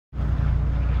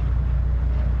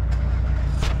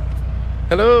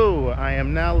Hello, I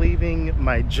am now leaving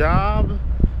my job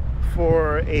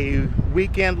for a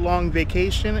weekend-long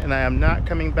vacation, and I am not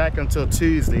coming back until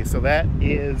Tuesday. So it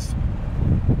is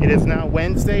now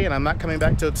Wednesday, and I'm not coming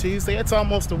back till Tuesday. It's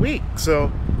almost a week,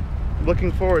 so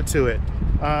looking forward to it.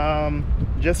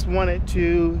 Just wanted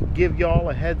to give y'all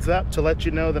a heads up to let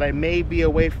you know that I may be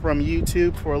away from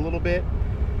YouTube for a little bit,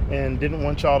 and didn't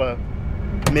want y'all to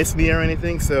miss me or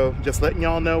anything. So just letting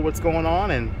y'all know what's going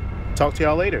on, and talk to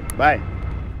y'all later. Bye.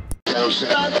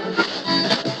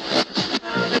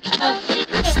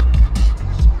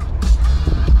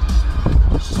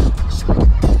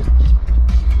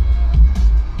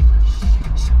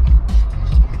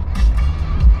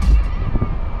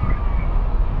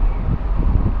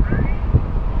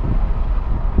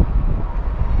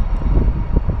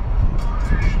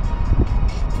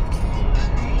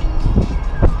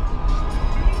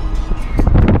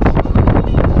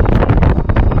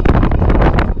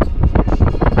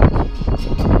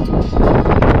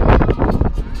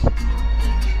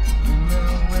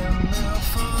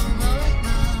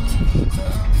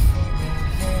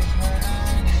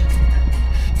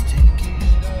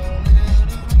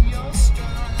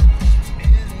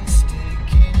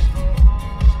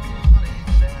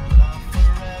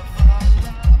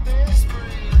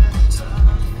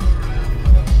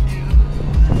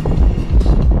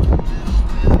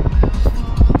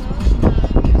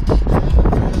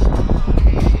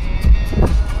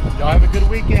 Have a good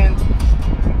weekend.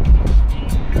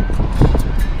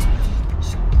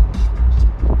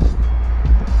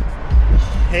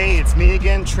 Hey, it's me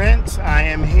again, Trent. I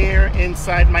am here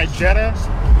inside my Jetta,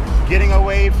 getting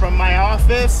away from my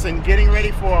office and getting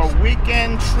ready for a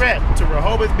weekend trip to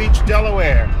Rehoboth Beach,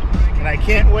 Delaware. And I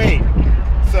can't wait.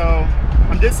 So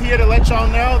I'm just here to let y'all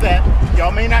know that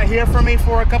y'all may not hear from me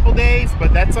for a couple days,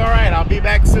 but that's all right. I'll be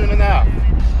back soon enough.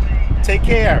 Take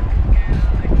care.